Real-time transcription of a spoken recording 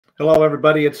Hello,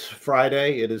 everybody. It's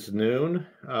Friday. It is noon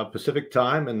Pacific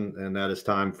time, and that is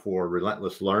time for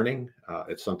Relentless Learning.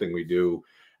 It's something we do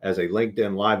as a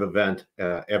LinkedIn live event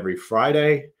every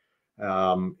Friday.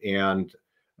 And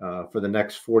for the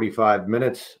next 45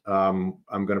 minutes, I'm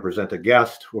going to present a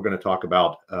guest. We're going to talk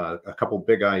about a couple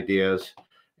big ideas.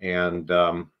 And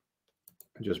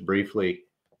just briefly,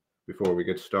 before we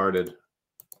get started,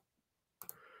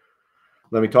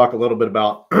 let me talk a little bit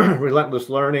about Relentless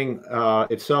Learning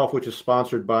itself, which is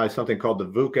sponsored by something called the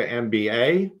VUCA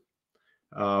MBA.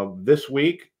 This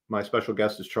week, my special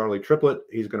guest is Charlie Triplett.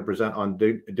 He's going to present on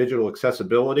digital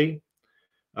accessibility.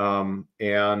 I'm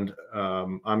going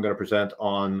to present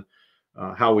on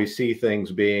how we see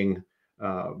things being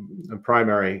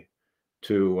primary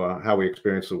to how we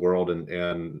experience the world,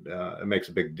 and it makes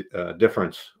a big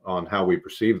difference on how we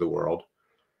perceive the world.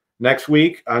 Next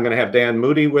week, I'm going to have Dan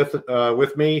Moody with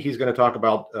me. He's going to talk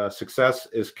about success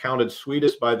is counted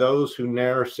sweetest by those who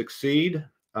ne'er succeed.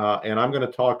 And I'm going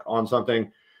to talk on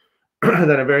something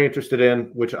that I'm very interested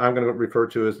in, which I'm going to refer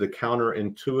to as the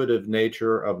counterintuitive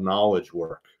nature of knowledge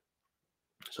work.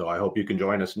 So I hope you can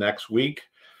join us next week.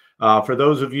 For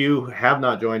those of you who have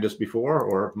not joined us before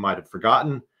or might have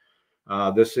forgotten,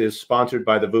 this is sponsored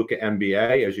by the VUCA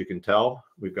MBA. As you can tell,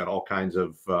 we've got all kinds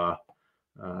of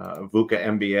VUCA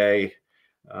MBA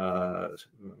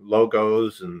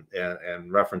logos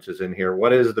and references in here.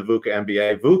 What is the VUCA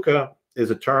MBA? VUCA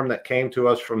is a term that came to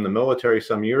us from the military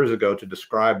some years ago to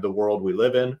describe the world we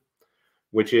live in,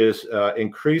 which is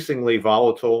increasingly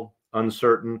volatile,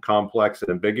 uncertain, complex, and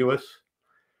ambiguous.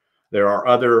 There are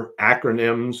other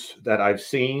acronyms that I've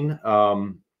seen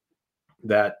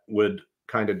that would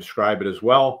kind of describe it as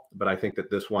well, but I think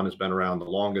that this one has been around the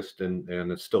longest and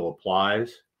it still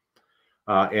applies.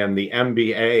 And the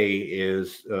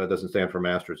MBA doesn't stand for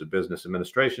Masters of Business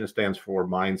Administration. It stands for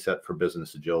Mindset for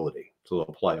Business Agility. It's a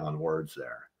little play on words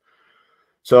there.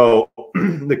 So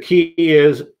the key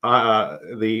is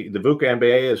the VUCA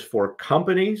MBA is for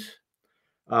companies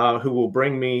who will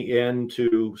bring me in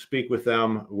to speak with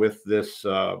them with this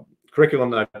curriculum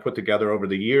that I put together over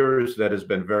the years that has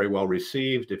been very well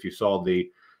received. If you saw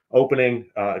the opening,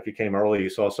 if you came early, you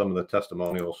saw some of the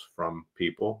testimonials from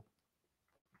people.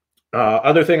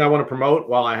 Other thing I want to promote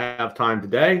while I have time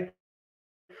today,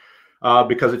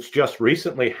 because it's just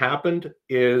recently happened,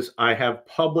 is I have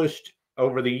published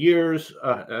over the years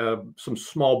some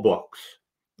small books.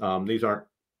 These aren't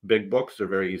big books. They're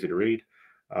very easy to read.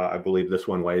 I believe this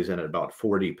one weighs in at about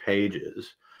 40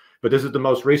 pages. But this is the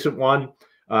most recent one,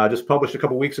 just published a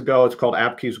couple weeks ago. It's called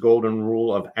Apke's Golden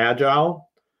Rule of Agile,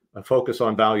 a focus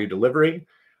on value delivery.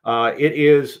 It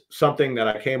is something that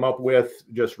I came up with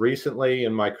just recently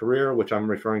in my career, which I'm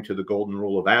referring to the Golden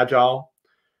Rule of Agile,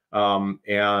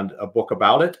 and a book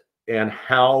about it and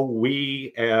how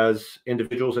we as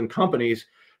individuals and companies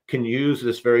can use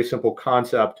this very simple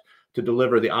concept to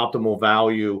deliver the optimal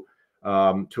value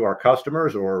to our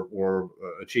customers or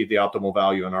achieve the optimal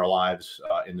value in our lives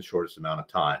in the shortest amount of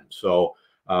time. So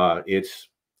it's,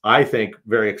 I think,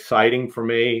 very exciting for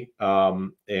me,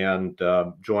 and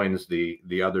joins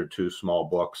the other two small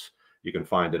books. You can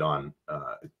find it on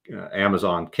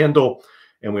Amazon Kindle,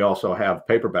 and we also have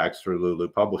paperbacks through Lulu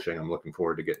Publishing. I'm looking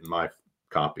forward to getting my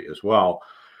copy as well.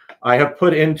 I have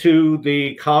put into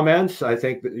the comments, I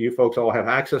think that you folks all have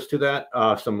access to that,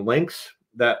 some links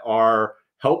that are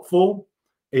helpful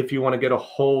if you want to get a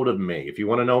hold of me, if you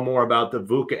want to know more about the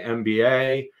VUCA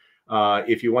MBA.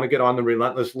 If you want to get on the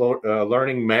Relentless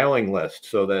Learning mailing list,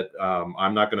 so that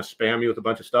I'm not going to spam you with a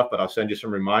bunch of stuff, but I'll send you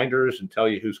some reminders and tell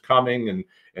you who's coming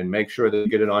and make sure that you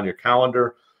get it on your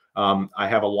calendar. I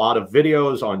have a lot of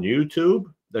videos on YouTube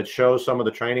that show some of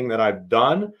the training that I've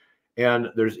done, and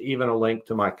there's even a link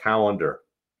to my calendar.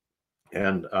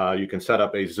 And you can set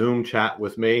up a Zoom chat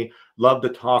with me. Love to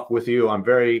talk with you. I'm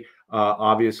very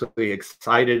obviously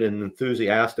excited and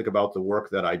enthusiastic about the work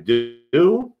that I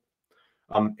do.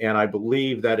 And I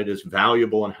believe that it is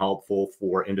valuable and helpful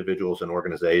for individuals and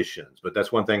organizations. But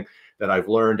that's one thing that I've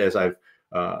learned as I've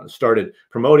started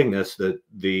promoting this, that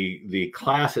the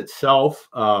class itself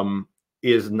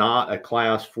is not a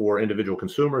class for individual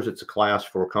consumers. It's a class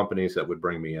for companies that would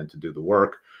bring me in to do the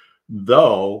work.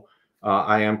 Though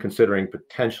I am considering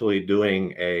potentially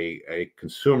doing a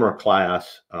consumer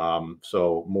class.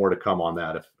 So more to come on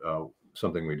that if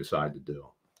something we decide to do.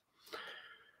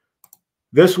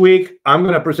 This week, I'm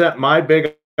going to present my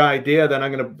big idea. Then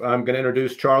I'm going to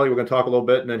introduce Charlie. We're going to talk a little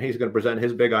bit, and then he's going to present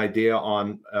his big idea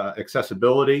on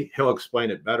accessibility. He'll explain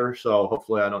it better, so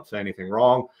hopefully I don't say anything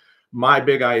wrong. My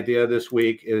big idea this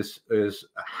week is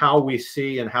how we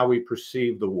see and how we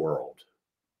perceive the world.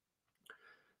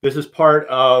 This is part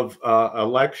of a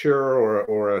lecture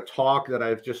or a talk that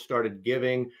I've just started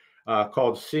giving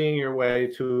called Seeing Your Way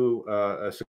to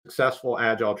a Successful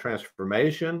Agile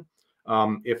Transformation.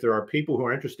 If there are people who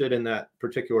are interested in that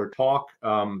particular talk,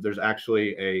 there's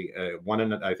actually a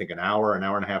I think an hour and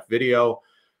a half video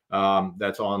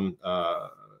that's on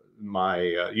my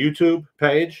YouTube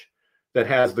page that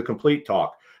has the complete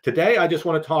talk. Today, I just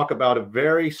want to talk about a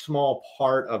very small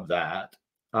part of that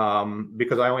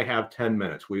because I only have 10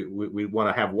 minutes. We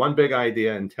want to have one big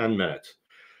idea in 10 minutes.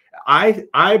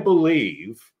 I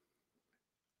believe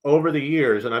over the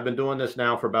years, and I've been doing this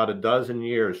now for about a dozen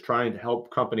years, trying to help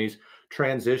companies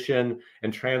transition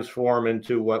and transform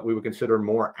into what we would consider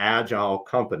more agile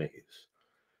companies.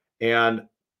 And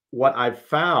what I've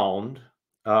found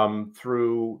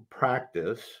through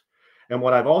practice, and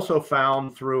what I've also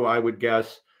found through, I would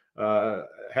guess,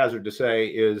 hazard to say,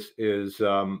 is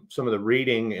some of the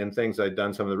reading and things I've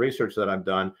done, some of the research that I've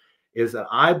done, is that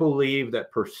I believe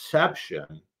that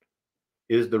perception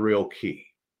is the real key.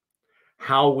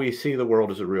 How we see the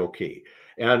world is a real key.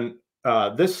 And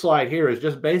this slide here is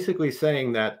just basically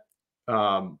saying that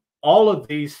all of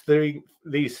these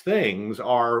things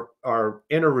are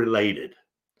interrelated.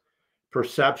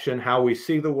 Perception, how we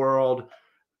see the world;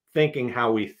 thinking,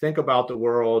 how we think about the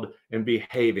world; and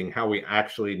behaving, how we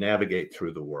actually navigate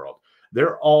through the world.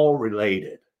 They're all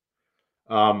related.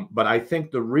 But I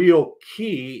think the real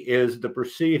key is the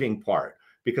perceiving part,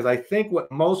 because I think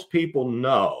what most people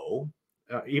know,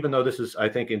 even though this is, I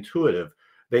think, intuitive,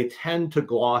 they tend to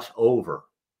gloss over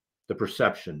the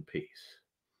perception piece.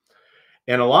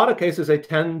 In a lot of cases, they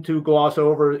tend to gloss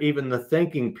over even the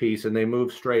thinking piece, and they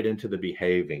move straight into the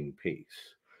behaving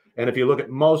piece. And if you look at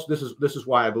most, this is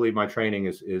why I believe my training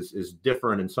is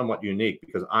different and somewhat unique,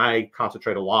 because I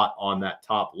concentrate a lot on that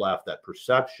top left, that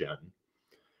perception.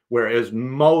 Whereas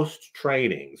most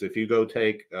trainings, if you go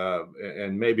take,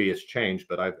 and maybe it's changed,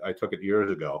 but I took it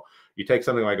years ago, you take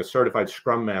something like a certified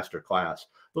Scrum Master class,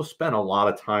 they'll spend a lot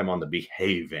of time on the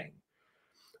behaving.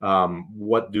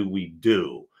 What do we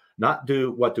do? Not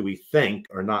what do we think,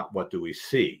 or not what do we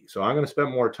see. So I'm going to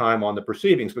spend more time on the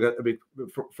perceivings, because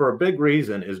for a big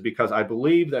reason is because I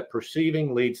believe that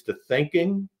perceiving leads to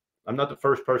thinking. I'm not the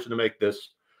first person to make this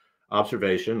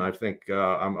observation. I think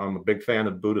I'm a big fan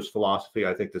of Buddhist philosophy.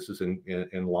 I think this is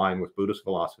in line with Buddhist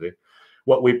philosophy.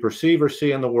 What we perceive or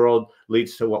see in the world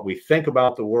leads to what we think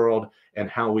about the world, and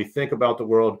how we think about the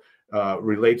world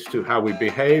relates to how we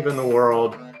behave in the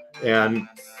world, and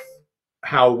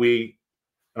how we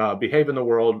behave in the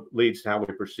world leads to how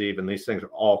we perceive, and these things are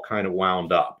all kind of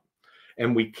wound up.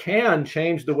 And we can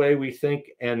change the way we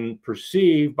think and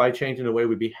perceive by changing the way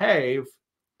we behave,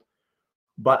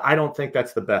 but I don't think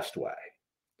that's the best way.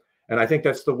 And I think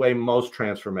that's the way most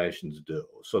transformations do.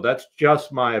 So that's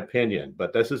just my opinion,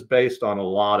 but this is based on a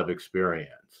lot of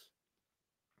experience.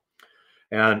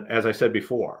 And as I said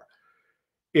before,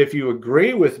 if you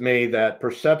agree with me that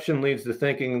perception leads to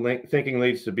thinking, thinking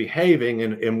leads to behaving,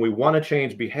 and we want to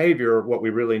change behavior, what we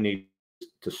really need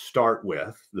to start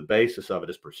with, the basis of it,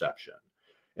 is perception.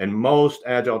 And most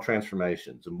agile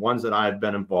transformations, and ones that I've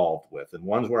been involved with, and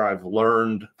ones where I've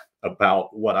learned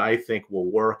about what I think will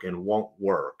work and won't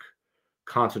work,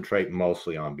 concentrate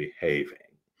mostly on behaving.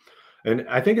 And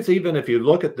I think it's, even if you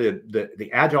look at the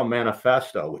Agile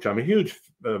Manifesto, which I'm a huge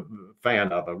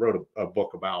fan of, I wrote a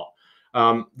book about,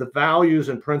 the values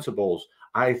and principles,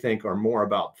 I think, are more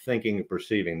about thinking and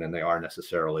perceiving than they are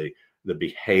necessarily the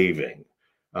behaving.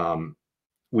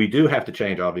 We do have to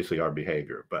change, obviously, our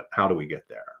behavior, but how do we get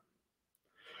there?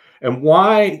 And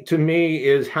why, to me,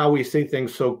 is how we see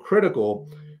things so critical,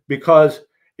 because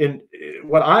in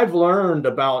what I've learned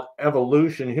about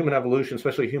evolution, human evolution,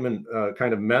 especially human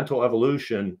kind of mental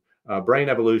evolution, brain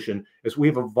evolution, is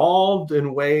we've evolved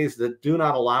in ways that do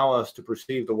not allow us to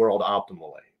perceive the world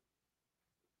optimally.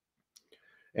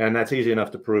 And that's easy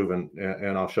enough to prove,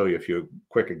 and I'll show you a few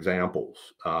quick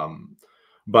examples.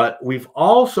 But we've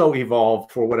also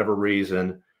evolved, for whatever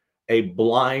reason, a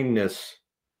blindness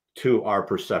to our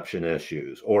perception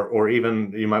issues, or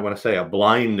even, you might want to say, a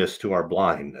blindness to our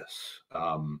blindness.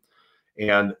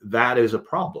 And that is a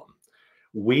problem.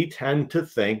 We tend to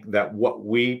think that what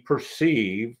we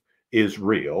perceive is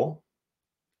real,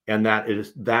 and that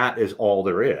is all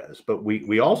there is. But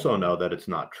we also know that it's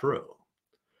not true.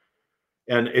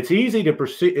 And it's easy to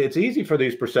perceive. It's easy for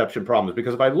these perception problems,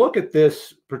 because if I look at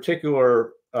this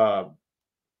particular what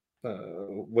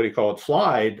do you call it,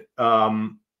 slide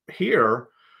here,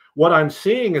 what I'm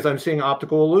seeing is I'm seeing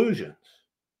optical illusions.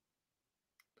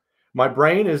 My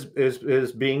brain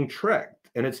is being tricked,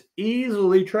 and it's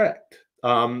easily tricked.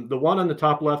 The one on the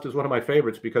top left is one of my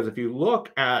favorites, because if you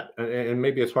look at, and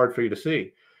maybe it's hard for you to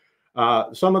see,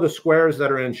 Some of the squares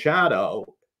that are in shadow,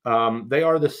 they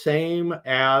are the same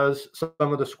as some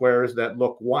of the squares that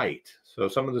look white. So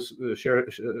some of the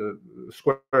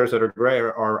squares that are gray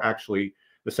are actually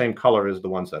the same color as the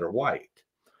ones that are white,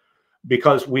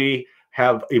 because we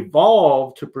have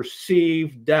evolved to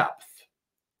perceive depth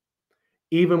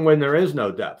even when there is no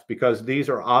depth, because these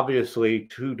are obviously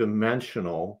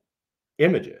two-dimensional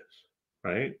images,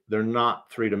 right? They're not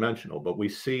three-dimensional, but we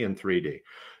see in 3D.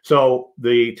 So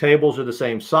the tables are the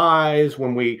same size.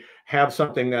 When we have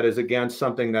something that is against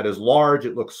something that is large,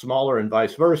 it looks smaller, and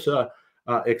vice versa,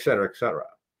 et cetera, et cetera.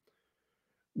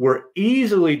 We're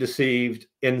easily deceived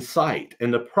in sight.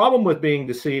 And the problem with being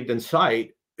deceived in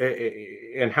sight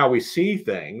and how we see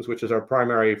things, which is our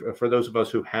primary, for those of us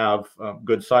who have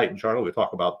good sight, and Charlie, we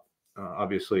talk about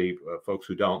obviously folks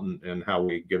who don't, and how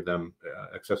we give them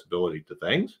accessibility to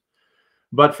things.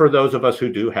 But for those of us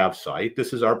who do have sight,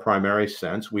 this is our primary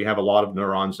sense. We have a lot of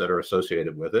neurons that are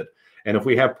associated with it. And if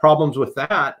we have problems with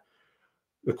that,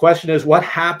 the question is, what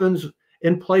happens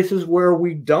in places where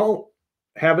we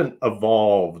haven't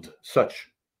evolved such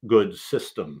good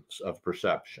systems of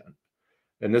perception?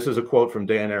 And this is a quote from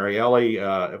Dan Ariely.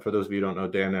 For those of you who don't know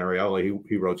Dan Ariely,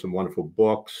 he wrote some wonderful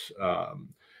books.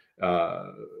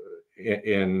 He's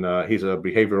a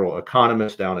behavioral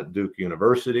economist down at Duke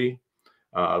University.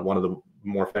 One of the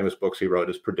more famous books he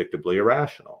wrote is Predictably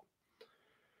Irrational.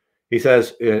 He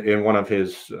says in one of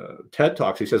his TED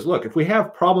Talks, he says, look, if we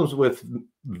have problems with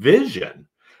vision,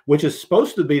 which is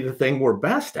supposed to be the thing we're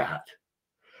best at,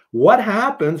 what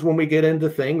happens when we get into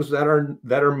things that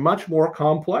are much more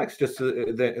complex just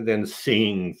than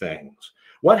seeing things?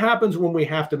 What happens when we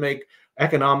have to make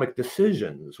economic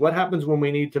decisions? What happens when we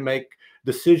need to make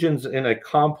decisions in a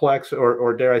complex,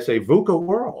 or dare I say, VUCA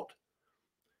world?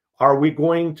 Are we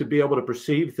going to be able to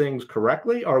perceive things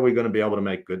correctly? Or are we going to be able to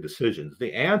make good decisions?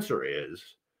 The answer is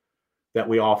that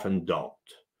we often don't.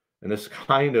 And this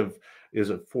kind of is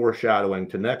a foreshadowing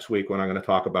to next week, when I'm going to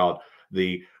talk about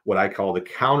what I call the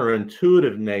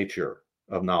counterintuitive nature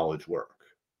of knowledge work.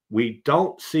 We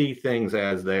don't see things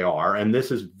as they are, and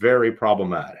this is very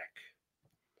problematic.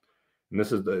 And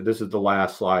this is the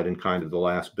last slide, and kind of the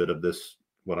last bit of this,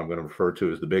 what I'm going to refer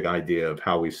to as the big idea of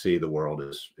how we see the world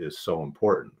is so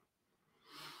important.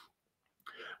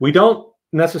 We don't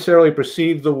necessarily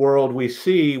perceive the world we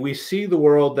see the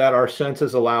world that our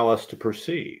senses allow us to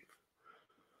perceive.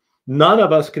 None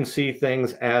of us can see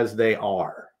things as they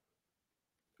are.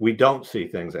 We don't see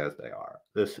things as they are.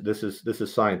 This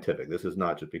is scientific. This is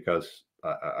not just because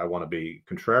I want to be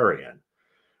contrarian.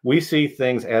 We see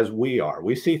things as we are.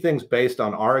 We see things based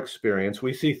on our experience.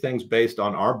 We see things based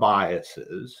on our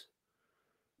biases.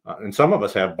 And some of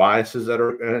us have biases that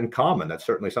are in common. That's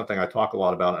certainly something I talk a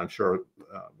lot about. I'm sure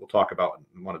we'll talk about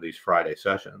in one of these Friday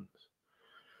sessions.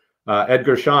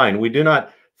 Edgar Schein, we do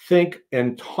not think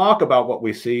and talk about what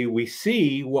we see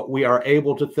what we are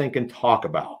able to think and talk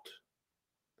about.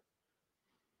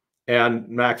 And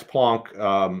Max Planck,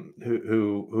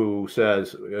 who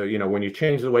says, when you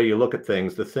change the way you look at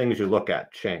things, the things you look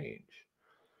at change.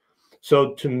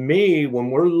 So to me, when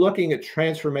we're looking at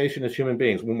transformation as human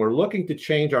beings, when we're looking to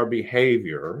change our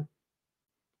behavior,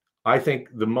 I think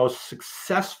the most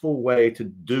successful way to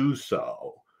do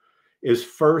so is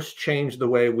first change the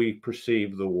way we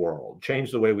perceive the world,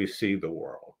 change the way we see the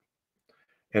world.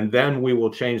 And then we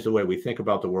will change the way we think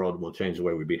about the world, and we'll change the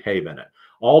way we behave in it.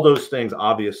 All those things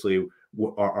obviously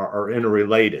are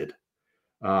interrelated.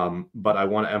 But I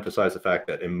want to emphasize the fact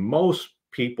that in most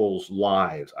people's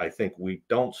lives, I think we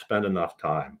don't spend enough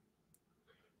time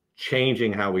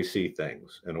changing how we see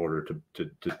things in order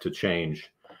to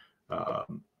change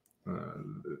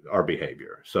our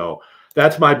behavior. So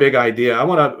that's my big idea. I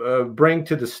want to bring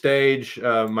to the stage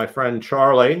my friend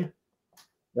Charlie.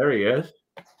 There he is.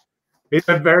 He's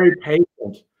been very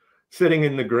patient sitting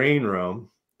in the green room.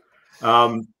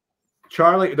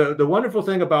 Charlie, the wonderful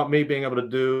thing about me being able to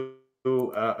do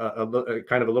a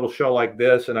kind of a little show like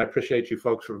this, and I appreciate you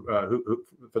folks for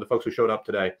the folks who showed up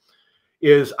today,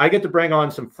 is I get to bring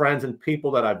on some friends and people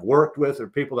that I've worked with or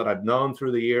people that I've known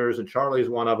through the years, and Charlie's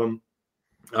one of them.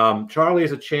 Charlie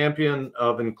is a champion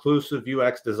of inclusive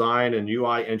UX design and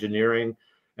UI engineering,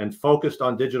 and focused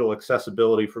on digital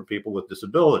accessibility for people with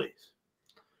disabilities.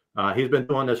 He's been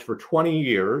doing this for 20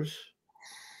 years,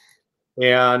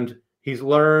 and he's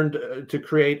learned to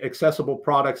create accessible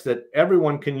products that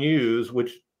everyone can use,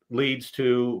 which leads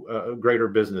to greater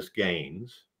business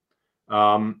gains.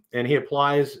 And he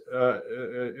applies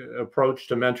an approach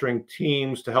to mentoring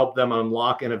teams to help them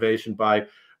unlock innovation by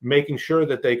making sure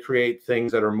that they create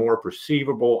things that are more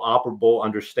perceivable, operable,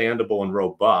 understandable, and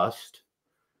robust.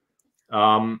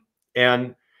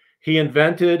 And He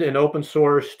invented and open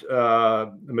sourced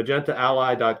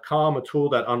MagentaAlly.com, a tool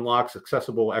that unlocks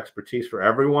accessible expertise for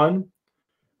everyone.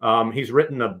 He's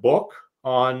written a book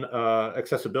on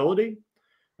accessibility,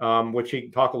 which he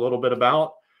can talk a little bit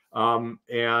about.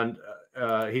 And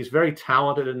he's very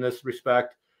talented in this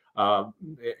respect.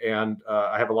 And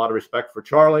I have a lot of respect for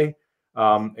Charlie.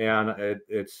 And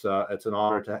it's an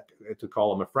honor to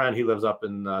call him a friend. He lives up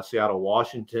in Seattle,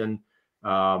 Washington,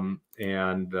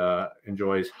 and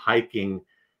enjoys hiking,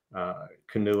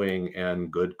 canoeing,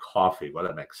 and good coffee. Well,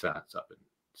 that makes sense up in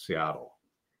Seattle.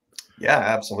 Yeah,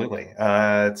 absolutely.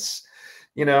 It's,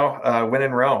 when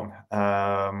in Rome.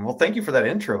 Well, thank you for that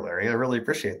intro, Larry. I really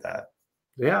appreciate that.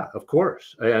 Yeah, of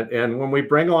course. And when we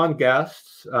bring on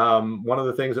guests, one of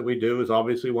the things that we do is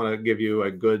obviously want to give you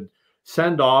a good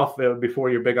send off before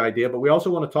your big idea, but we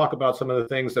also want to talk about some of the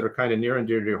things that are kind of near and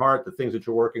dear to your heart, the things that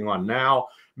you're working on now.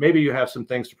 Maybe you have some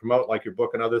things to promote, like your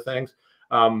book and other things.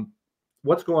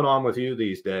 What's going on with you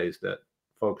these days that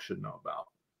folks should know about?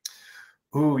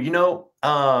 Ooh,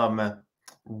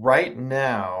 right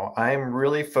now I'm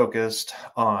really focused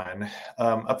on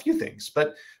a few things,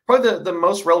 but probably the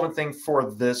most relevant thing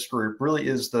for this group really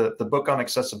is the book on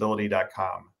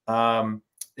accessibility.com.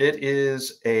 It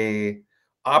is a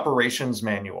operations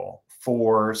manual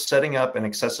for setting up an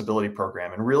accessibility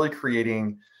program and really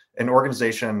creating an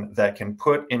organization that can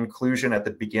put inclusion at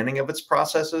the beginning of its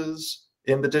processes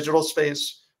in the digital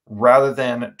space, rather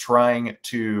than trying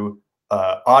to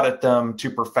audit them to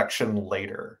perfection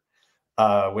later,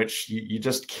 which you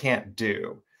just can't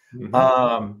do.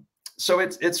 Mm-hmm. So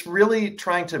it's really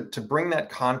trying to bring that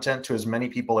content to as many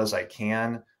people as I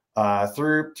can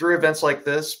through events like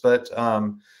this, but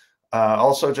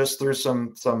also just through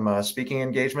some speaking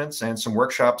engagements and some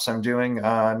workshops I'm doing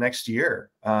next year.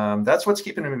 That's what's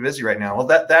keeping me busy right now. Well,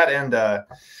 that and a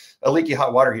leaky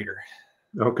hot water heater.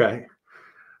 Okay.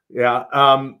 Yeah.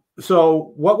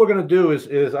 So what we're going to do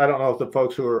is I don't know if the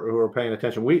folks who are paying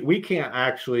attention, we can't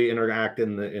actually interact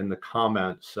in the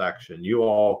comments section. You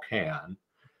all can,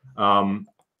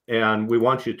 and we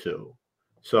want you to.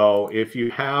 So if you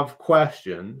have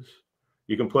questions,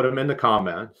 you can put them in the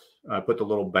comments. I put the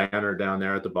little banner down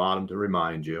there at the bottom to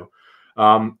remind you.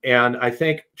 And I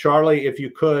think, Charlie, if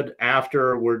you could,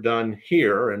 after we're done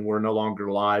here and we're no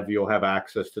longer live, you'll have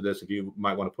access to this. If you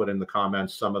might want to put in the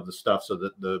comments some of the stuff so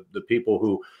that the people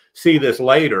who see this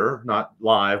later, not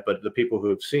live, but the people who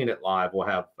have seen it live will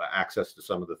have access to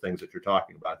some of the things that you're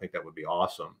talking about. I think that would be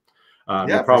awesome. Yeah,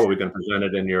 you're probably going to present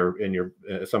it in your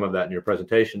some of that in your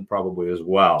presentation probably as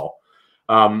well.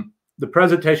 The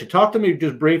presentation, talk to me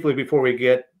just briefly before we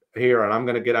get here, and I'm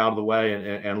going to get out of the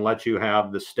way and let you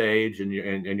have the stage, and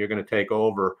you're going to take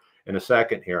over in a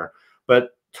second here.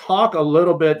 But talk a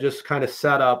little bit, just kind of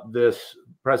set up this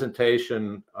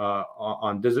presentation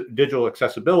on digital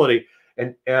accessibility.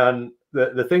 And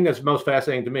the thing that's most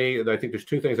fascinating to me, I think there's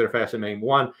two things that are fascinating.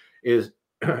 One is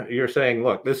you're saying,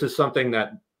 look, this is something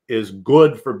that is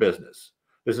good for business.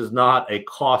 This is not a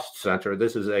cost center.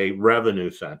 This is a revenue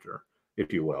center,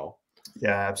 if you will.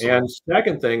 Yeah, absolutely. And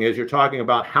second thing is you're talking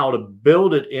about how to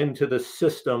build it into the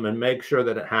system and make sure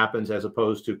that it happens, as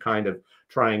opposed to kind of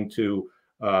trying to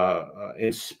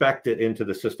inspect it into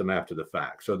the system after the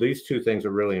fact. So these two things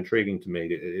are really intriguing to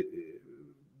me.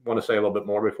 Want to say a little bit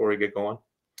more before we get going?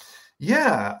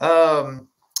 Yeah.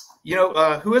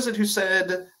 Who is it who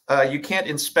said you can't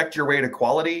inspect your way to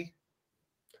quality?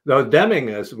 No, Deming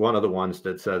is one of the ones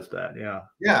that says that. Yeah.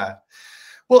 Yeah.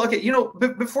 Well, okay,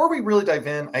 before we really dive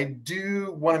in, I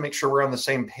do want to make sure we're on the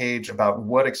same page about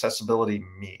what accessibility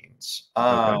means.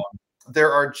 Okay.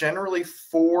 There are generally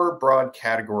 4 broad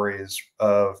categories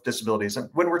of disabilities, and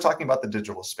when we're talking about the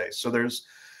digital space. So there's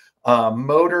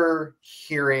motor,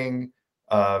 hearing,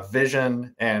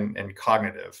 vision, and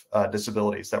cognitive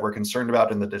disabilities that we're concerned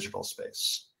about in the digital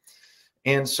space.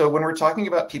 And so when we're talking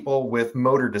about people with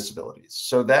motor disabilities,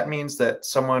 so that means that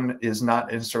someone is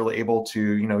not necessarily able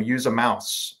to, use a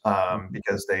mouse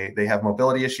because they have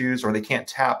mobility issues, or they can't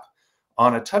tap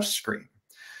on a touch screen.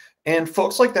 And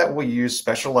folks like that will use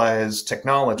specialized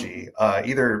technology,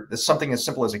 either something as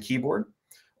simple as a keyboard,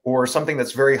 or something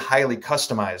that's very highly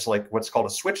customized, like what's called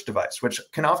a switch device, which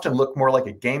can often look more like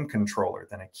a game controller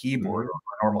than a keyboard or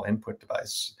a normal input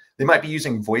device. They might be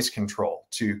using voice control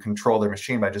to control their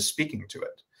machine by just speaking to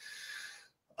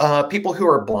it. People who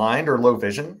are blind or low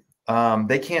vision,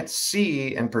 they can't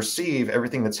see and perceive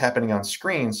everything that's happening on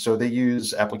screen, so they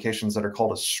use applications that are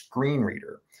called a screen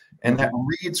reader. And that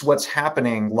reads what's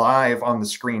happening live on the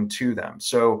screen to them.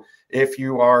 So if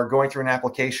you are going through an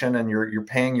application and you're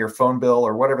paying your phone bill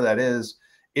or whatever that is,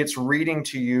 it's reading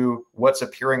to you what's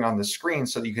appearing on the screen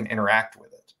so that you can interact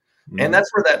with it. And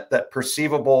that's where that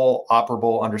perceivable,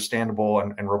 operable, understandable,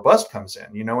 and robust comes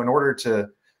in. In order to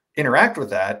interact with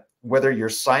that, whether you're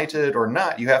sighted or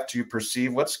not, you have to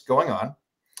perceive what's going on.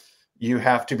 You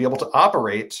have to be able to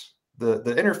operate the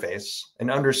interface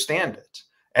and understand it.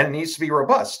 And it needs to be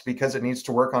robust because it needs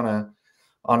to work on a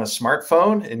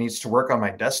smartphone. It needs to work on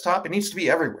my desktop. It needs to be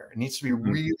everywhere. It needs to be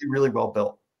really, really well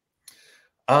built.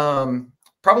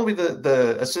 Probably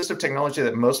the assistive technology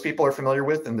that most people are familiar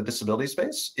with in the disability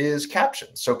space is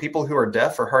captions. So people who are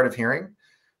deaf or hard of hearing,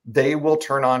 they will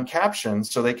turn on captions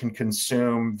so they can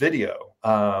consume video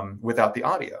without the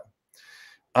audio.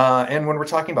 And when we're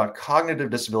talking about cognitive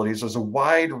disabilities, there's a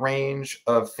wide range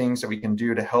of things that we can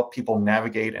do to help people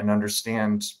navigate and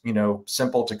understand,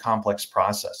 simple to complex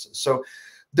processes. So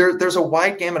there's a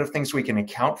wide gamut of things we can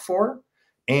account for.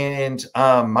 And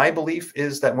my belief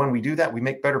is that when we do that, we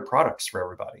make better products for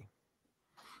everybody.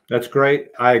 That's great.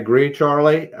 I agree,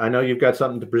 Charlie. I know you've got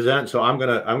something to present, so I'm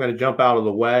gonna jump out of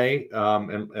the way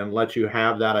and let you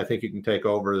have that. I think you can take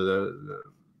over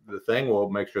the thing. We'll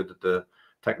make sure that the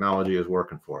technology is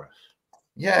working for us.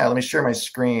 Yeah, let me share my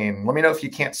screen. Let me know if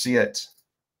you can't see it.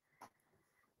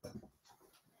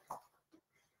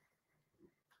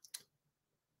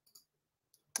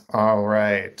 All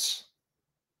right.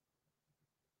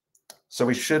 So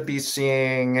we should be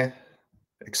seeing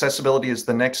accessibility is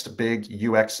the next big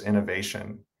UX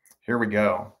innovation. Here we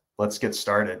go. Let's get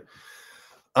started.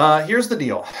 Here's the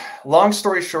deal. Long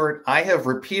story short, I have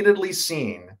repeatedly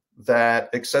seen that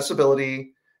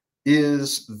accessibility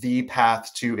is the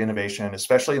path to innovation,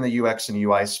 especially in the UX and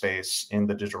UI space in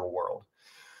the digital world.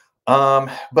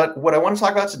 But what I want to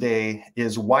talk about today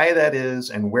is why that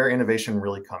is and where innovation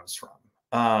really comes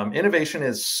from. Innovation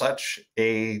is such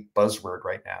a buzzword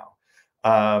right now.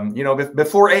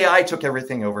 Before AI took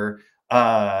everything over,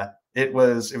 it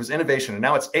was innovation, and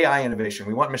now it's AI innovation.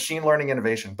 We want machine learning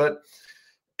innovation, but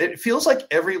it feels like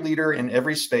every leader in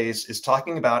every space is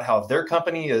talking about how their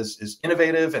company is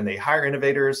innovative and they hire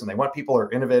innovators and they want people who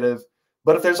are innovative.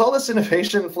 But if there's all this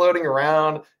innovation floating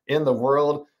around in the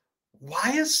world,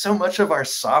 why is so much of our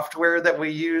software that we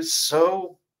use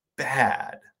so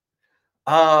bad?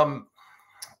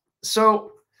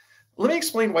 So let me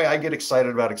explain why I get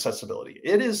excited about accessibility.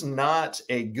 It is not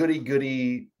a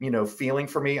goody-goody, feeling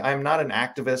for me. I'm not an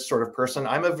activist sort of person.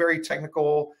 I'm a very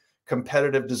technical,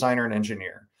 competitive designer and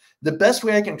engineer. The best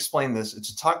way I can explain this is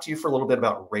to talk to you for a little bit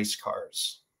about race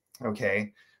cars.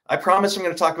 Okay, I promise I'm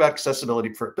going to talk about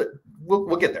accessibility, but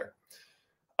we'll get there.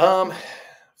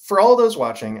 For all those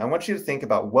watching, I want you to think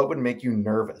about what would make you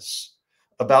nervous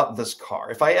about this car.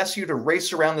 If I asked you to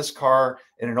race around this car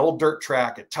in an old dirt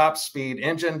track at top speed,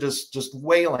 engine just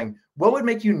wailing, what would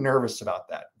make you nervous about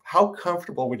that? How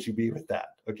comfortable would you be with that?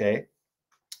 Okay.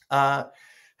 How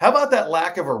about that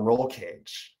lack of a roll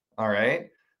cage? All right.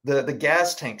 The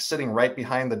gas tank sitting right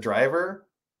behind the driver,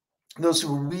 those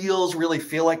wheels really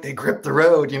feel like they grip the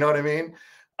road. You know what I mean?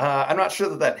 I'm not sure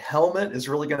that helmet is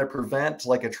really going to prevent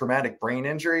like a traumatic brain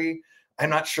injury. I'm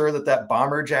not sure that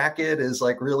bomber jacket is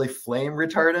like really flame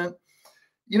retardant.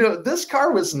 This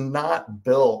car was not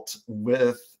built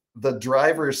with the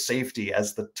driver's safety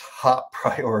as the top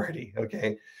priority.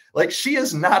 Okay. Like she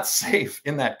is not safe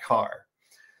in that car.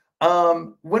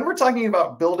 When we're talking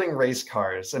about building race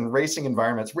cars and racing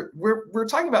environments, we're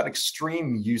talking about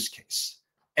extreme use case.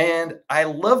 And I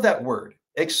love that word,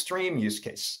 extreme use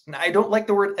case. Now, I don't like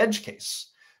the word edge case.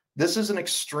 This is an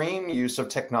extreme use of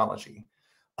technology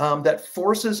that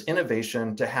forces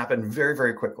innovation to happen very,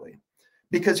 very quickly.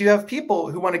 Because you have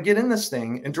people who want to get in this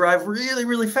thing and drive really,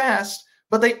 really fast,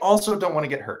 but they also don't want to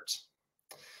get hurt.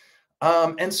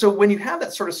 And so when you have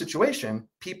that sort of situation,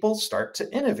 people start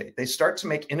to innovate. They start to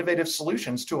make innovative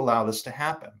solutions to allow this to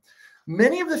happen.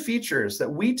 Many of the features that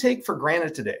we take for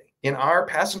granted today in our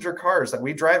passenger cars that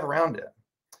we drive around in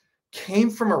came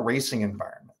from a racing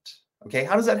environment. Okay,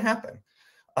 how does that happen?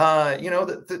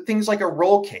 The things like a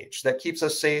roll cage that keeps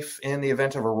us safe in the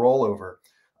event of a rollover.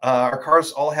 Our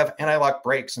cars all have anti-lock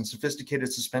brakes and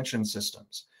sophisticated suspension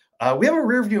systems. We have a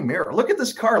rear view mirror. Look at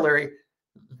this car, Larry.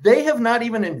 They have not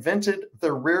even invented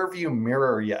the rear view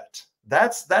mirror yet.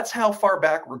 That's how far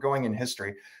back we're going in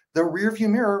history. The rear view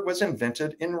mirror was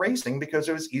invented in racing because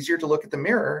it was easier to look at the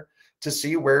mirror to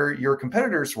see where your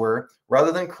competitors were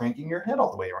rather than cranking your head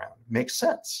all the way around. Makes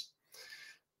sense.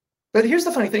 But here's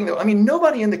the funny thing, though. I mean,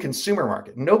 nobody in the consumer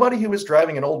market, nobody who was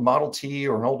driving an old Model T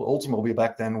or an old Oldsmobile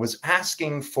back then was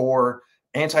asking for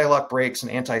anti-lock brakes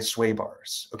and anti-sway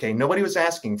bars. Okay, nobody was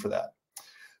asking for that.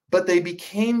 But they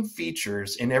became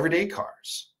features in everyday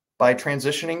cars by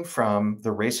transitioning from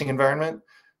the racing environment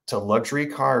to luxury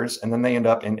cars, and then they end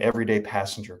up in everyday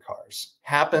passenger cars.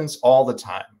 Happens all the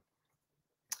time.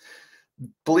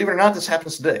 believe it or not, this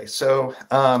happens today. So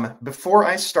before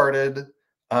I started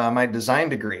my design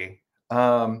degree,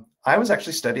 I was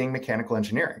actually studying mechanical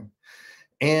engineering.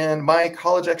 And my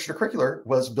college extracurricular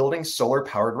was building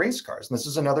solar-powered race cars. And this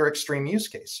is another extreme use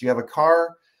case. You have a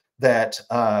car that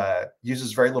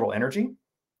uses very little energy,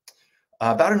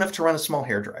 about enough to run a small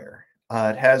hairdryer.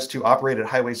 It has to operate at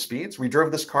highway speeds. We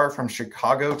drove this car from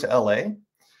Chicago to LA.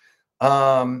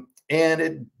 And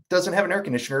it doesn't have an air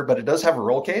conditioner, but it does have a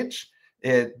roll cage.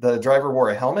 The driver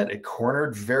wore a helmet. It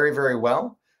cornered very, very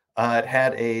well. It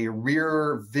had a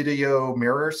rear video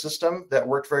mirror system that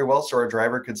worked very well, so our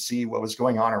driver could see what was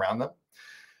going on around them.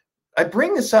 I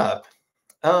bring this up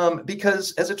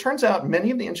because, as it turns out, many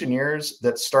of the engineers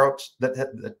that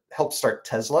helped start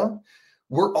Tesla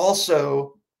were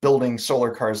also building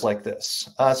solar cars like this,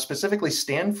 specifically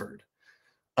Stanford.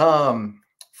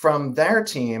 From their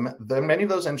team, many of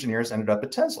those engineers ended up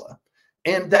at Tesla.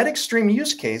 And that extreme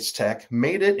use case tech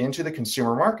made it into the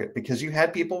consumer market because you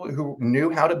had people who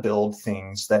knew how to build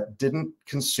things that didn't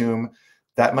consume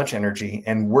that much energy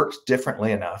and worked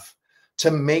differently enough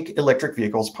to make electric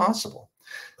vehicles possible.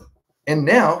 And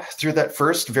now, through that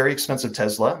first very expensive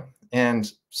Tesla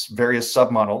and various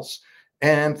submodels,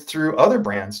 and through other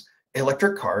brands,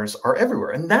 electric cars are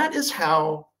everywhere. And that is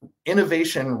how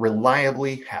innovation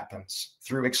reliably happens,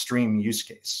 through extreme use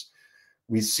case.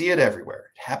 We see it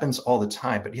everywhere. It happens all the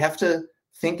time, but you have to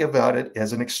think about it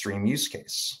as an extreme use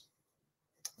case.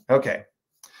 Okay,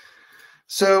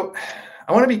 so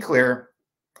I want to be clear.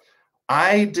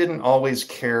 I didn't always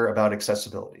care about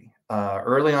accessibility.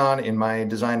 Early on in my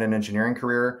design and engineering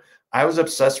career, I was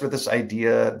obsessed with this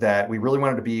idea that we really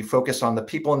wanted to be focused on the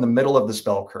people in the middle of this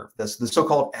bell curve, the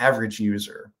so-called average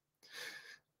user.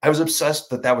 I was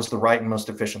obsessed that that was the right and most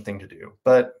efficient thing to do.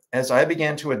 But as I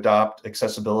began to adopt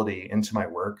accessibility into my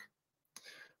work,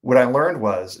 what I learned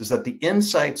is that the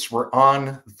insights were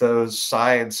on those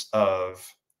sides of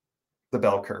the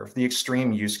bell curve, the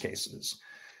extreme use cases.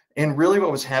 And really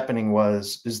what was happening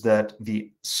is that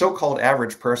the so-called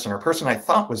average person, or person I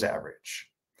thought was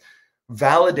average,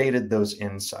 validated those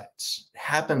insights. It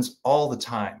happens all the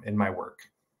time in my work.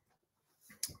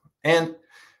 And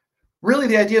really,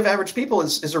 the idea of average people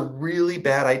is a really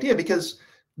bad idea because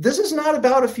this is not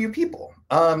about a few people.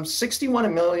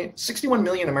 61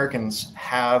 million Americans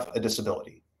have a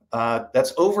disability.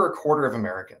 That's over a quarter of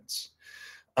Americans.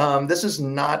 This is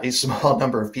not a small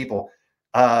number of people.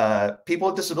 People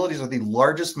with disabilities are the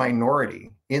largest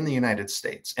minority in the United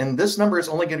States. And this number is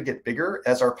only going to get bigger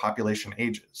as our population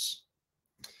ages.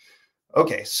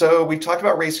 Okay, so we talked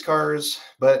about race cars,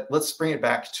 but let's bring it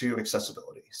back to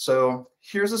accessibility. So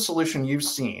here's a solution you've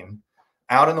seen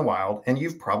out in the wild and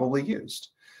you've probably used.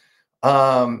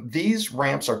 These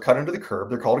ramps are cut into the curb.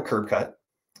 They're called a curb cut.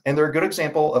 And they're a good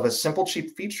example of a simple,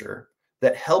 cheap feature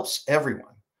that helps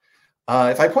everyone.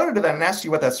 If I pointed to that and asked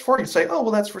you what that's for, you'd say, oh,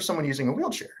 well, that's for someone using a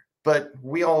wheelchair. But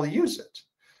we all use it.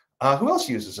 Who else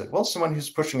uses it? Well, someone who's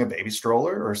pushing a baby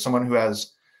stroller, or someone who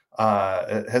has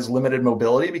limited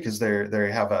mobility because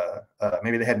they have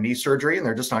maybe they had knee surgery and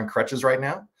they're just on crutches right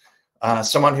now.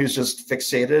 Someone who's just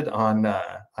fixated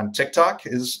on TikTok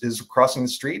is crossing the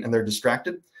street and they're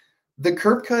distracted. The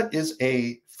curb cut is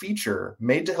a feature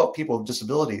made to help people with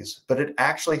disabilities, but it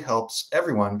actually helps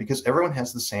everyone because everyone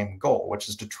has the same goal, which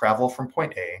is to travel from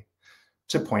point A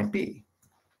to point B.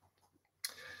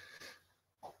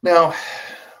 Now,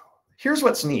 here's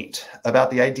what's neat about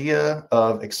the idea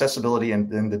of accessibility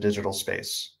in the digital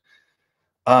space.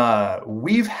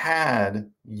 We've had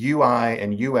UI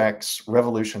and UX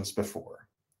revolutions before.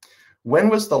 When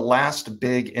was the last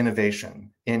big innovation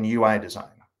in UI design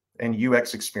and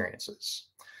UX experiences?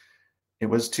 It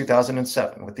was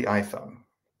 2007 with the iPhone.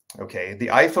 Okay, the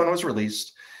iPhone was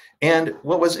released. And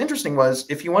what was interesting was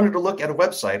if you wanted to look at a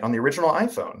website on the original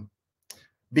iPhone,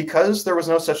 because there was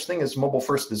no such thing as mobile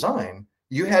first design,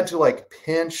 you had to like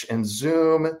pinch and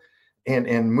zoom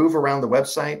and move around the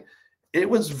website. It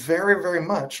was very, very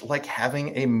much like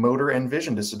having a motor and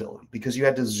vision disability because you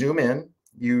had to zoom in,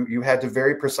 you had to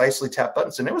very precisely tap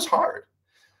buttons, and it was hard.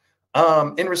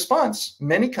 In response,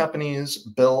 many companies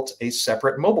built a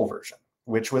separate mobile version,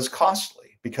 which was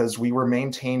costly because we were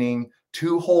maintaining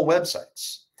 2 whole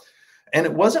websites. And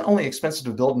it wasn't only expensive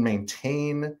to build and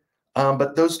maintain,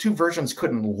 but those 2 versions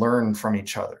couldn't learn from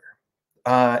each other.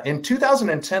 In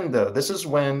 2010, though, this is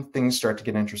when things start to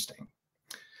get interesting.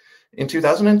 In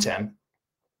 2010,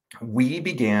 we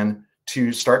began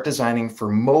to start designing for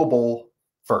mobile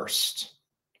first.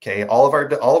 Okay, all of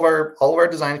our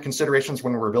design considerations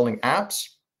when we were building apps,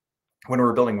 when we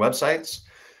were building websites,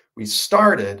 we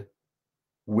started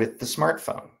with the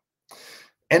smartphone.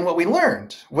 And what we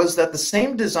learned was that the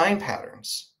same design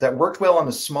patterns that worked well on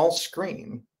a small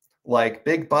screen, like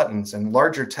big buttons and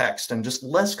larger text and just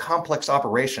less complex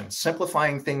operations,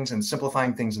 simplifying things and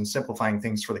simplifying things and simplifying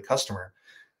things for the customer,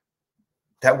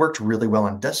 that worked really well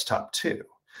on desktop too.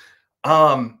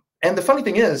 And the funny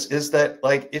thing is that,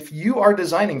 like, if you are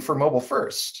designing for mobile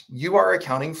first, you are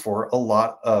accounting for a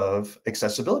lot of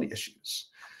accessibility issues.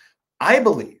 I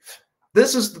believe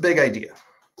this is the big idea,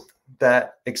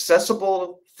 that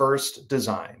accessible first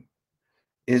design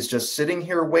is just sitting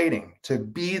here waiting to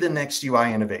be the next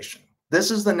UI innovation. This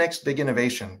is the next big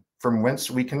innovation from whence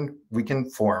we can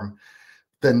form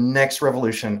the next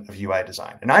revolution of UI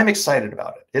design. And I'm excited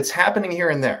about it. It's happening here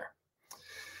and there.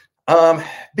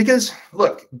 Because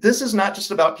look, this is not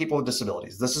just about people with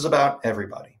disabilities. This is about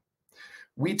everybody.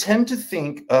 We tend to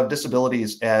think of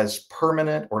disabilities as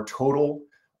permanent or total.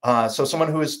 So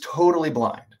someone who is totally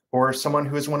blind, or someone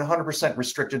who is 100%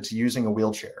 restricted to using a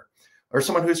wheelchair, or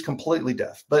someone who's completely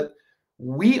deaf. But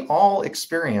we all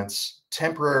experience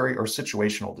temporary or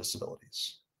situational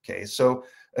disabilities. Okay, so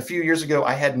a few years ago,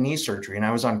 I had knee surgery and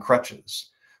I was on crutches.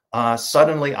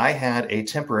 Suddenly, I had a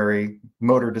temporary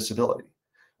motor disability.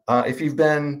 If you've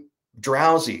been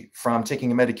drowsy from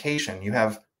taking a medication, you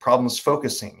have problems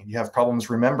focusing, you have problems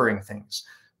remembering things.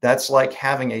 That's like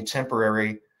having a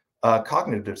temporary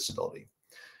cognitive disability.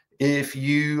 If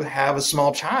you have a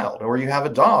small child, or you have a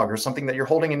dog or something that you're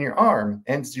holding in your arm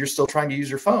and you're still trying to use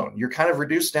your phone, you're kind of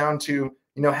reduced down to,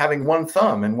 having one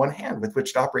thumb and one hand with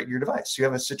which to operate your device. You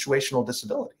have a situational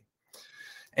disability.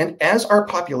 And as our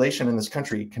population in this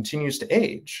country continues to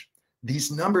age,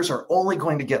 these numbers are only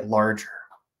going to get larger.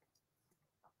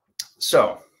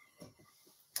 So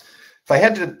if I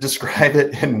had to describe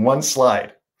it in one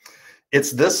slide,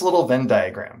 it's this little Venn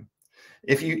diagram.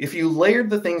 If you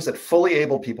layered the things that fully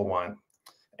able people want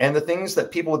and the things that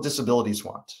people with disabilities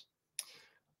want,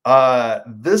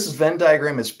 this Venn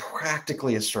diagram is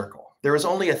practically a circle. There is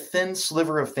only a thin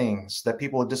sliver of things that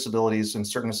people with disabilities and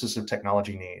certain assistive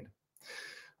technology need.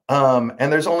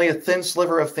 And there's only a thin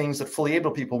sliver of things that fully able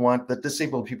people want that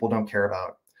disabled people don't care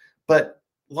about. But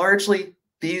largely,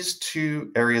 these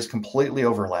two areas completely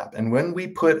overlap. And when we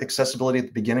put accessibility at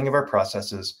the beginning of our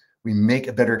processes, we make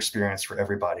a better experience for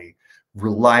everybody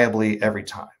reliably every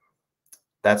time.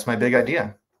 That's my big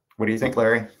idea. What do you think,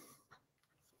 Larry?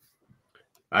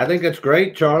 I think it's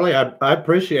great, Charlie. I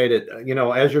appreciate it.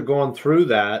 As you're going through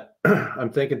that, I'm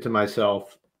thinking to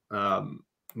myself,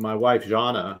 my wife,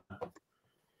 Jana,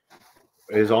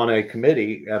 is on a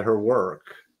committee at her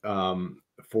work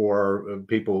for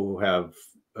people who have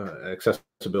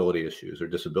accessibility issues or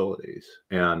disabilities.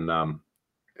 And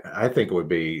I think it would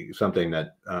be something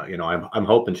that, I'm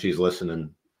hoping she's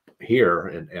listening here,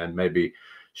 and maybe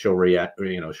she'll react,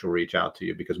 she'll reach out to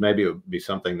you, because maybe it would be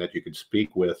something that you could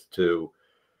speak with to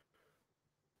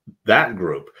that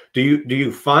group. Do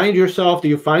you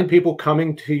find people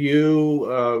coming to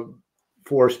you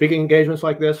for speaking engagements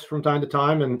like this from time to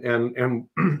time? And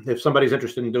if somebody's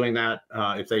interested in doing that,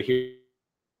 if they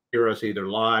hear us either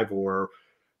live or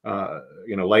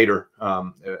later,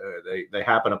 they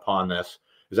happen upon this,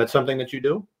 is that something that you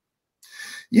do?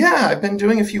 Yeah, I've been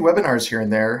doing a few webinars here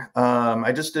and there.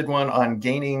 I just did one on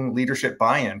gaining leadership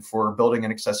buy-in for building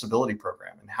an accessibility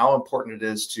program, and how important it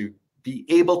is to be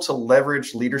able to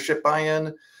leverage leadership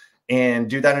buy-in and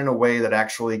do that in a way that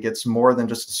actually gets more than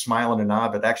just a smile and a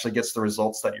nod, but actually gets the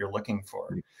results that you're looking for.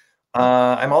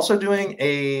 I'm also doing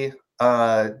a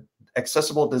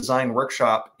accessible design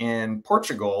workshop in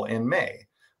Portugal in May.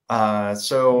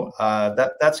 So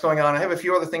that's going on. I have a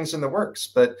few other things in the works,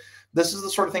 but this is the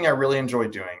sort of thing I really enjoy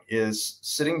doing, is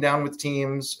sitting down with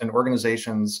teams and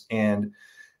organizations and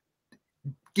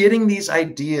getting these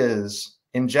ideas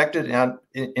injected out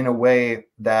in a way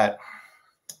that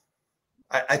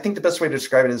I think the best way to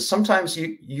describe it is, sometimes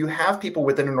you have people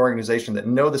within an organization that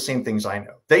know the same things I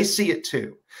know. They see it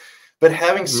too. But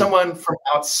having someone from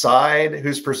outside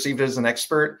who's perceived as an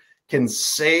expert can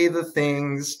say the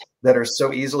things that are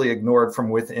so easily ignored from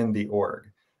within the org.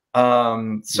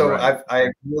 So right. I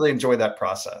really enjoy that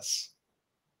process.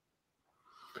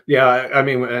 Yeah, I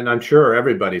mean, and I'm sure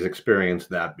everybody's experienced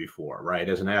that before, right?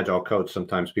 As an agile coach,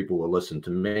 sometimes people will listen to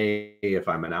me if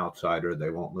I'm an outsider. They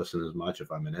won't listen as much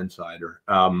if I'm an insider.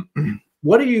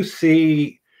 What do you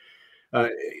see?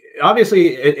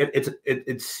 Obviously,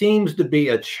 it seems to be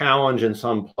a challenge in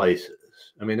some places.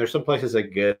 I mean, there's some places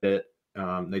that get it.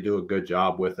 They do a good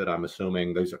job with it. I'm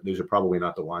assuming these are probably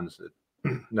not the ones that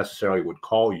necessarily would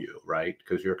call you, right?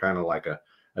 Because you're kind of like a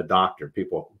doctor.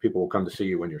 People will come to see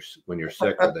you when you're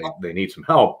sick or they need some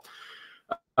help.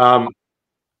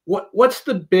 What's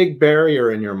the big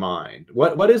barrier in your mind?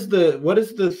 What is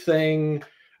the thing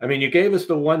I mean, you gave us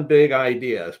the one big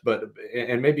idea, but,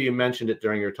 and maybe you mentioned it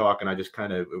during your talk and I just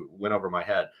kind of went over my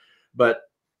head, but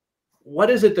what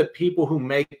is it that people who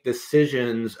make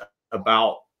decisions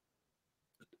about,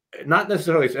 not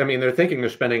necessarily, I mean, they're thinking they're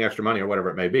spending extra money or whatever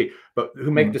it may be, but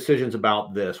who make decisions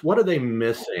about this, what are they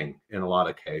missing in a lot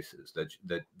of cases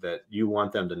that you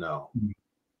want them to know?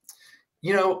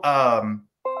 You know,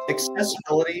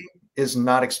 accessibility is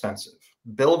not expensive.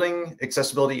 Building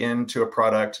accessibility into a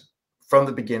product from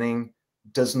the beginning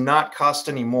does not cost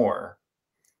any more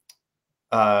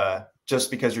just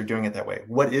because you're doing it that way.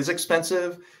 What is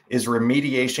expensive is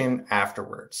remediation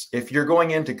afterwards. If you're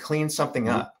going in to clean something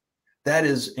up, that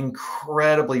is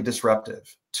incredibly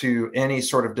disruptive to any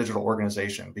sort of digital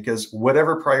organization, because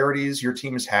whatever priorities your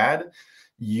team has had,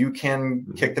 you can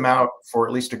kick them out for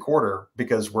at least a quarter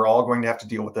because we're all going to have to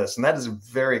deal with this. And that is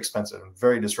very expensive and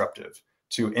very disruptive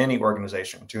to any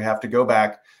organization to have to go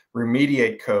back,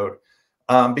 remediate code,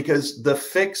 because the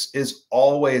fix is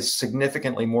always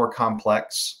significantly more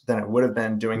complex than it would have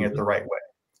been doing it the right way.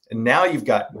 And now you've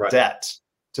got debt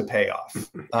to pay off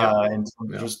and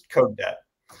just code debt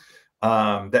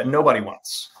that nobody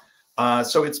wants.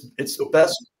 So it's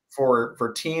best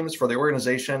for teams, for the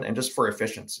organization, and just for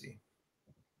efficiency.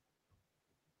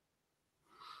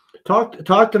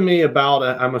 Talk to me about,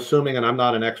 I'm assuming, and I'm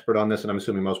not an expert on this, and I'm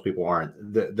assuming most people aren't,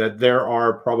 that there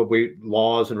are probably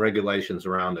laws and regulations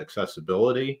around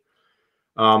accessibility.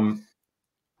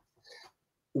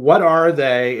 What are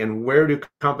they, and where do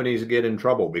companies get in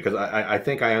trouble? Because I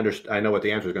think I know what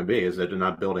the answer is going to be, is that they're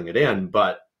not building it in,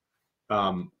 but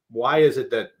why is it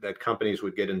that companies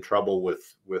would get in trouble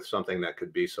with something that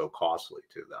could be so costly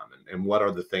to them? And what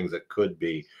are the things that could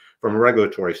be, from a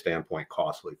regulatory standpoint,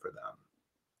 costly for them?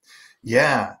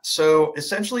 Yeah. So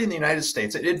essentially in the United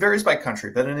States, it varies by country,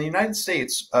 but in the United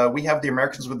States, we have the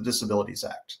Americans with Disabilities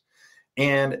Act.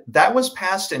 And that was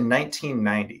passed in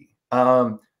 1990.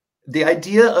 The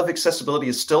idea of accessibility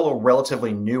is still a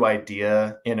relatively new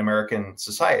idea in American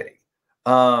society.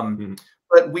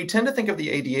 But we tend to think of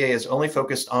the ADA as only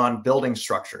focused on building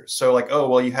structures. So like, oh,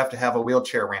 well, you have to have a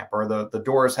wheelchair ramp, or the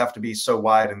doors have to be so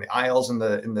wide, and the aisles in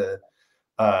the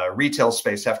retail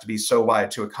space have to be so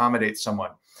wide to accommodate someone.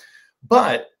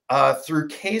 But through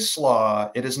case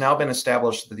law, it has now been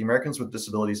established that the Americans with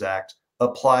Disabilities Act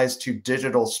applies to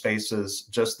digital spaces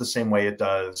just the same way it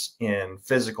does in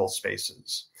physical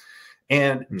spaces.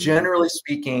 And generally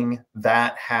speaking,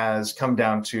 that has come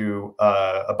down to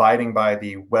abiding by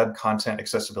the Web Content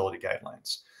Accessibility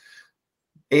Guidelines.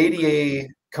 ADA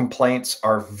complaints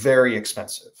are very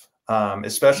expensive,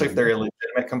 especially if they're a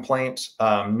legitimate complaint,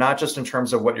 not just in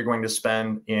terms of what you're going to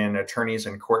spend in attorneys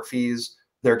and court fees.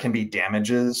 There can be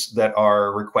damages that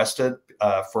are requested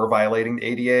for violating the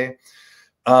ADA.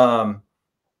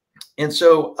 And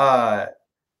so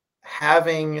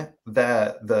having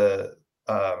the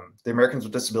Americans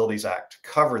with Disabilities Act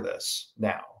cover this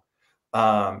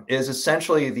now is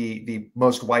essentially the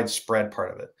most widespread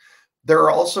part of it. There are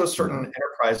also certain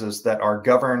enterprises that are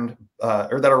governed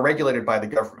or that are regulated by the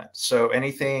government. So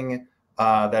anything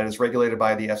that is regulated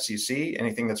by the FCC,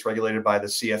 anything that's regulated by the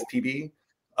CFPB,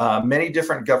 many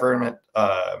different government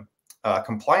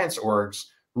compliance orgs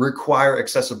require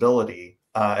accessibility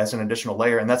as an additional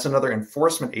layer. And that's another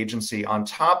enforcement agency on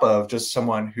top of just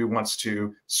someone who wants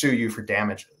to sue you for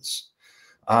damages.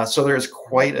 So there's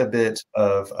quite a bit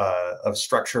of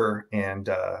structure and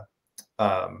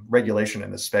regulation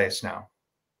in this space now.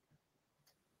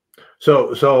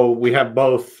 So we have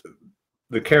both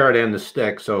the carrot and the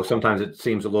stick. So sometimes it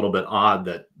seems a little bit odd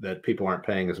that people aren't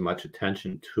paying as much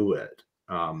attention to it.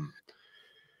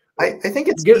 I think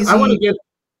it's easy.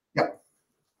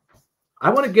 I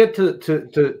want to get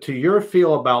to your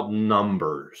feel about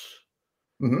numbers,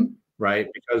 right?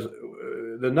 Because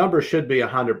the number should be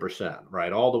 100%,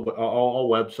 right? All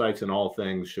websites and all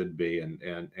things should be,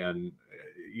 and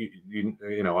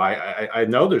you know, I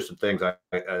know there's some things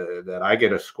that I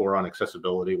get a score on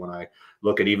accessibility when I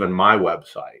look at even my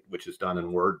website, which is done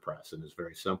in WordPress and is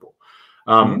very simple.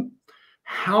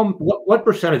 What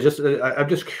percentage? I'm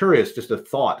just curious, just a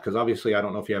thought, because obviously I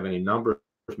don't know if you have any numbers.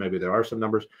 Maybe there are some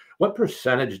numbers. What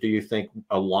percentage do you think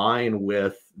align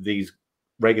with these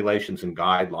regulations and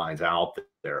guidelines out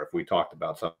there? If we talked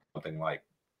about something like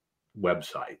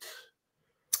websites.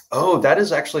 Oh, that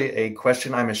is actually a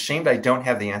question I'm ashamed I don't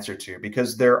have the answer to,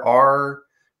 because there are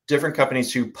different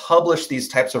companies who publish these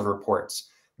types of reports.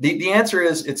 The answer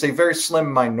is it's a very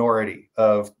slim minority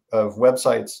of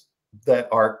websites that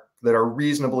are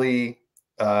reasonably,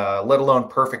 let alone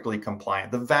perfectly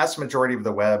compliant. The vast majority of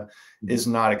the web is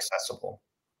not accessible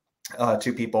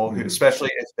to people, who, especially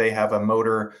if they have a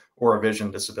motor or a vision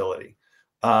disability.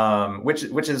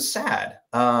 which is sad.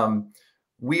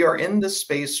 We are in this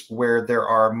space where there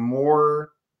are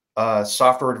more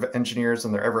software engineers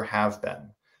than there ever have been,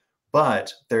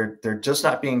 but they're just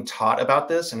not being taught about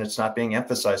this, and it's not being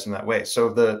emphasized in that way. So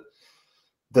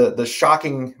the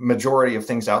shocking majority of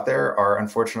things out there are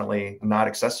unfortunately not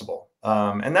accessible,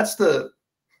 and that's the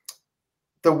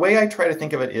way I try to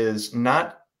think of it is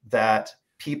not that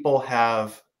people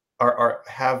have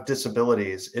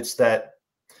disabilities. It's that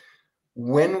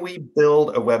when we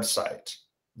build a website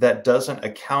that doesn't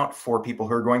account for people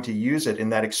who are going to use it in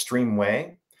that extreme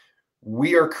way,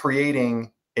 we are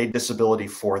creating a disability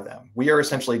for them. We are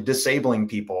essentially disabling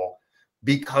people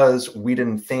because we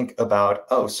didn't think about,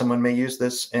 oh, someone may use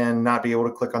this and not be able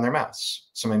to click on their mouse.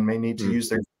 Someone may need to use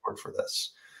their keyboard for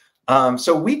this.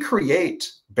 So we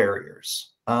create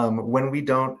barriers when we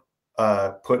don't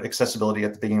put accessibility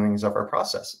at the beginnings of our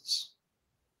processes.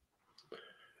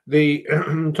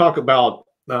 The talk about,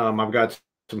 I've got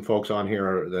some folks on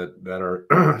here that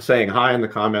are saying hi in the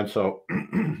comments. So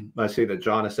I see that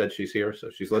Jonna said she's here, so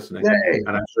she's listening. Yay. And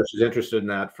I'm sure she's interested in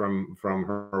that from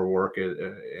her work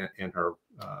in her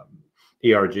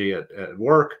ERG at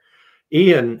work.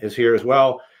 Ian is here as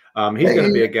well. He's going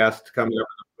to be a guest coming up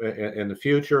in the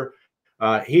future.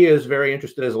 He is very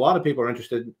interested, as a lot of people are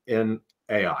interested in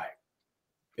AI.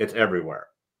 It's everywhere.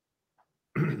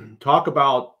 Talk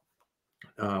about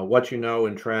what you know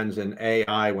and trends in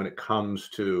AI when it comes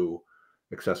to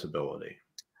accessibility.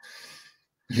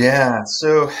 Yeah,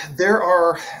 so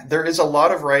there is a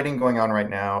lot of writing going on right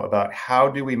now about how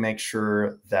do we make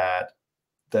sure that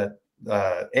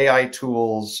AI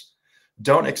tools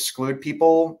don't exclude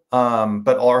people,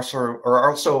 but are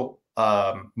also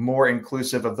more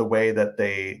inclusive of the way that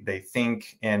they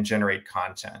think and generate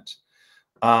content.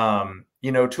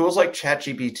 Tools like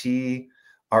ChatGPT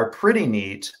are pretty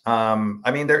neat.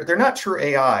 I mean, they're not true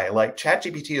AI. Like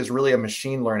ChatGPT is really a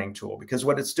machine learning tool, because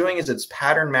what it's doing is it's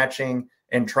pattern matching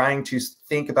and trying to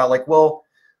think about, like, well,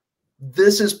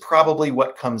 this is probably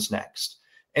what comes next.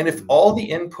 And if all the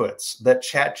inputs that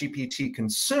ChatGPT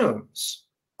consumes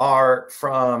are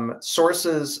from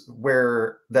sources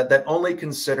that only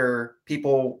consider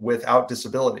people without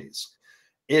disabilities,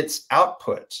 its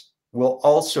output will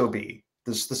also be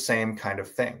the same kind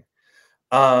of thing.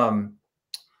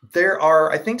 There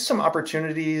are, I think, some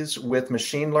opportunities with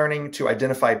machine learning to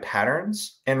identify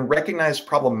patterns and recognize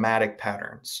problematic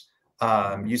patterns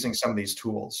using some of these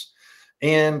tools.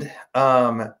 And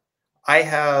I've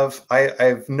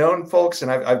known folks,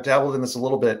 and I've dabbled in this a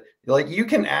little bit. Like, you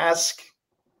can ask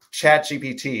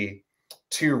ChatGPT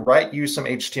to write you some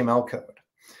HTML code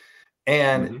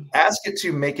and ask it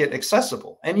to make it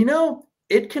accessible. And,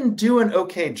 it can do an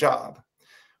okay job.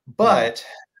 But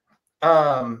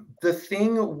the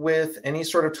thing with any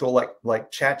sort of tool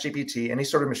like ChatGPT, any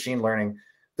sort of machine learning,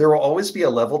 there will always be a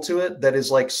level to it that is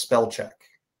like spell check.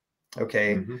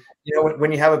 Okay.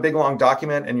 When you have a big long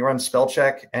document and you run spell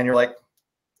check and you're like,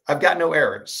 I've got no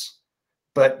errors,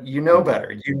 but you know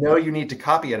better. You need to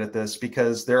copy edit this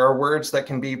because there are words that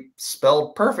can be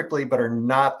spelled perfectly but are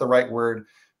not the right word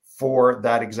for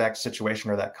that exact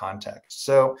situation or that context.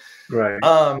 So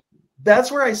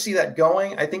that's where I see that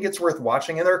going. I think it's worth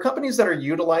watching. And there are companies that are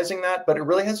utilizing that, but it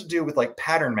really has to do with like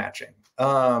pattern matching.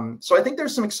 So I think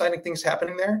there's some exciting things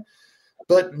happening there,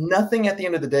 but nothing at the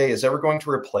end of the day is ever going to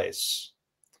replace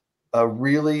a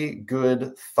really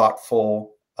good,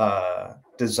 thoughtful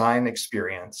design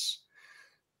experience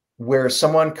where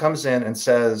someone comes in and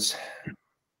says,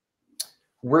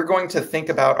 we're going to think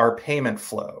about our payment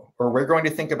flow, or we're going to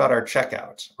think about our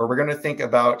checkout, or we're going to think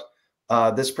about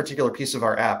this particular piece of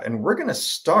our app. And we're going to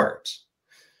start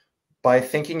by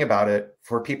thinking about it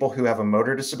for people who have a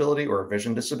motor disability or a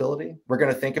vision disability. We're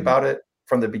going to think about it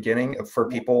from the beginning for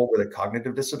people with a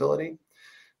cognitive disability.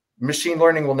 Machine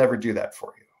learning will never do that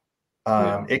for you.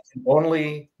 It can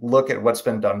only look at what's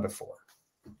been done before.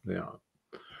 Yeah.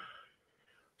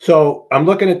 So I'm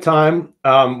looking at time.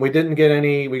 We didn't get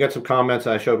any. We got some comments.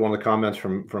 I showed one of the comments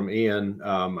from Ian.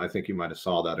 I think you might have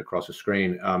saw that across the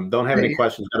screen. Don't have any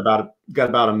questions. Got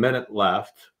about a minute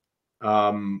left.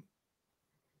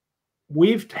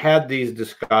 We've had these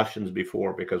discussions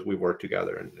before because we work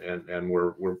together, and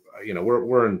we're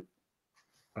in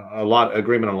a lot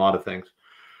agreement on a lot of things.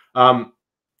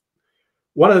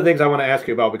 One of the things I want to ask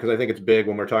you about, because I think it's big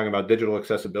when we're talking about digital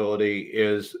accessibility,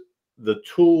 is the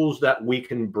tools that we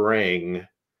can bring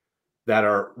that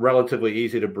are relatively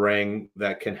easy to bring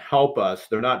that can help us.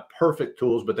 They're not perfect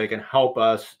tools, but they can help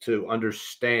us to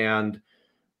understand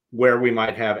where we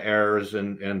might have errors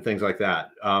and things like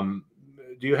that.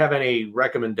 Do you have any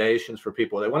recommendations for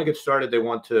people? They want to get started. They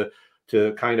want to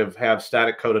kind of have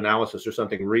static code analysis or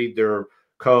something, read their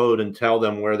code and tell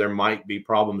them where there might be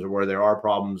problems or where there are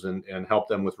problems, and help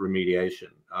them with remediation.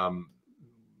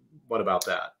 What about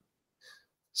that?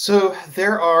 So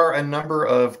there are a number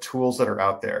of tools that are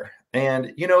out there.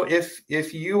 And, you know,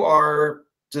 if you are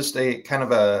just a kind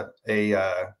of a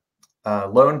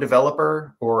lone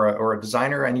developer or a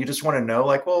designer, and you just want to know,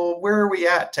 like, well, where are we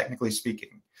at, technically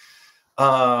speaking?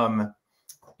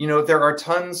 You know, there are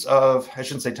tons of, I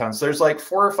shouldn't say tons, there's like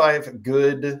 4 or 5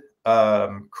 good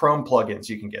Chrome plugins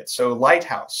you can get. So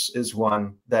Lighthouse is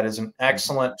one that is an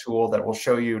excellent tool that will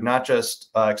show you not just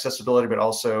accessibility, but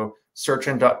also search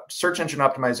engine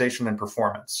optimization and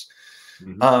performance.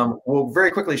 Will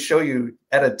very quickly show you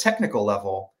at a technical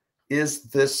level, is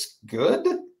this good?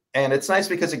 And it's nice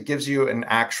because it gives you an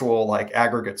actual like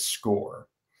aggregate score.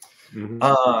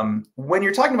 When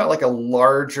you're talking about like a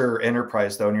larger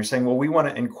enterprise though, and you're saying, well, we want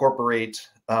to incorporate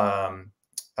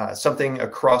something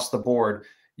across the board,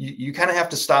 you kind of have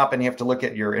to stop and you have to look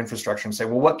at your infrastructure and say,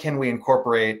 well, what can we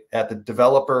incorporate at the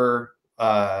developer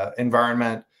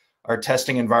environment, our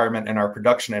testing environment, and our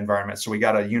production environment? So we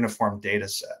got a uniform data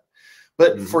set.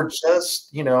 But for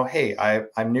just, you know, hey,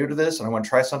 I'm new to this and I want to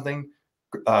try something,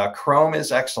 Chrome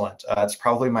is excellent. It's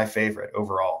probably my favorite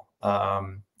overall.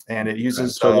 And it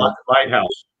uses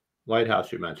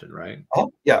Lighthouse you mentioned, right?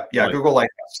 Oh, yeah, Google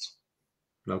Lighthouse.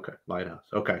 Okay, Lighthouse.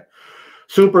 Okay,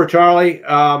 super, Charlie.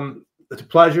 It's a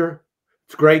pleasure.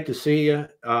 It's great to see you.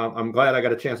 I'm glad I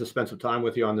got a chance to spend some time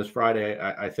with you on this Friday.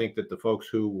 I think that the folks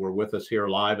who were with us here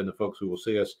live and the folks who will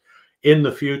see us in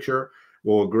the future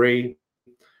will agree.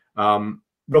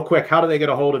 Real quick, how do they get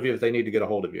a hold of you if they need to get a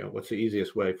hold of you? What's the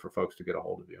easiest way for folks to get a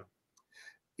hold of you?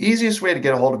 Easiest way to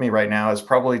get a hold of me right now is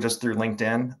probably just through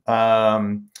LinkedIn.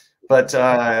 But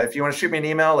if you want to shoot me an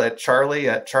email at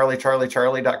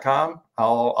charlie@charliecharliecharlie.com,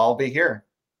 I'll be here.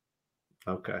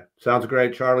 Okay. Sounds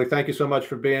great, Charlie. Thank you so much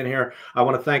for being here. I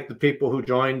want to thank the people who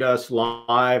joined us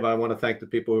live. I want to thank the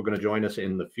people who are going to join us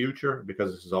in the future,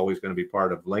 because this is always going to be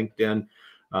part of LinkedIn,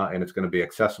 and it's going to be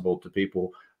accessible to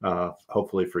people,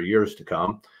 hopefully for years to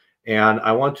come. And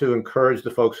I want to encourage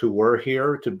the folks who were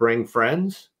here to bring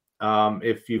friends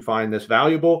if you find this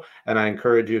valuable. And I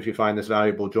encourage you, if you find this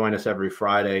valuable, join us every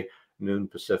Friday, noon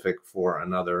Pacific, for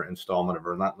another installment of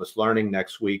Relentless Learning.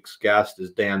 Next week's guest is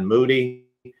Dan Moody.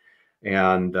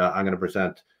 And I'm going to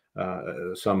present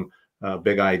some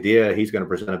big idea. He's going to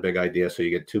present a big idea. So you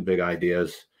get 2 big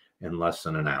ideas in less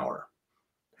than an hour.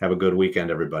 Have a good weekend,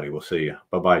 everybody. We'll see you.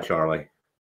 Bye-bye, Charlie.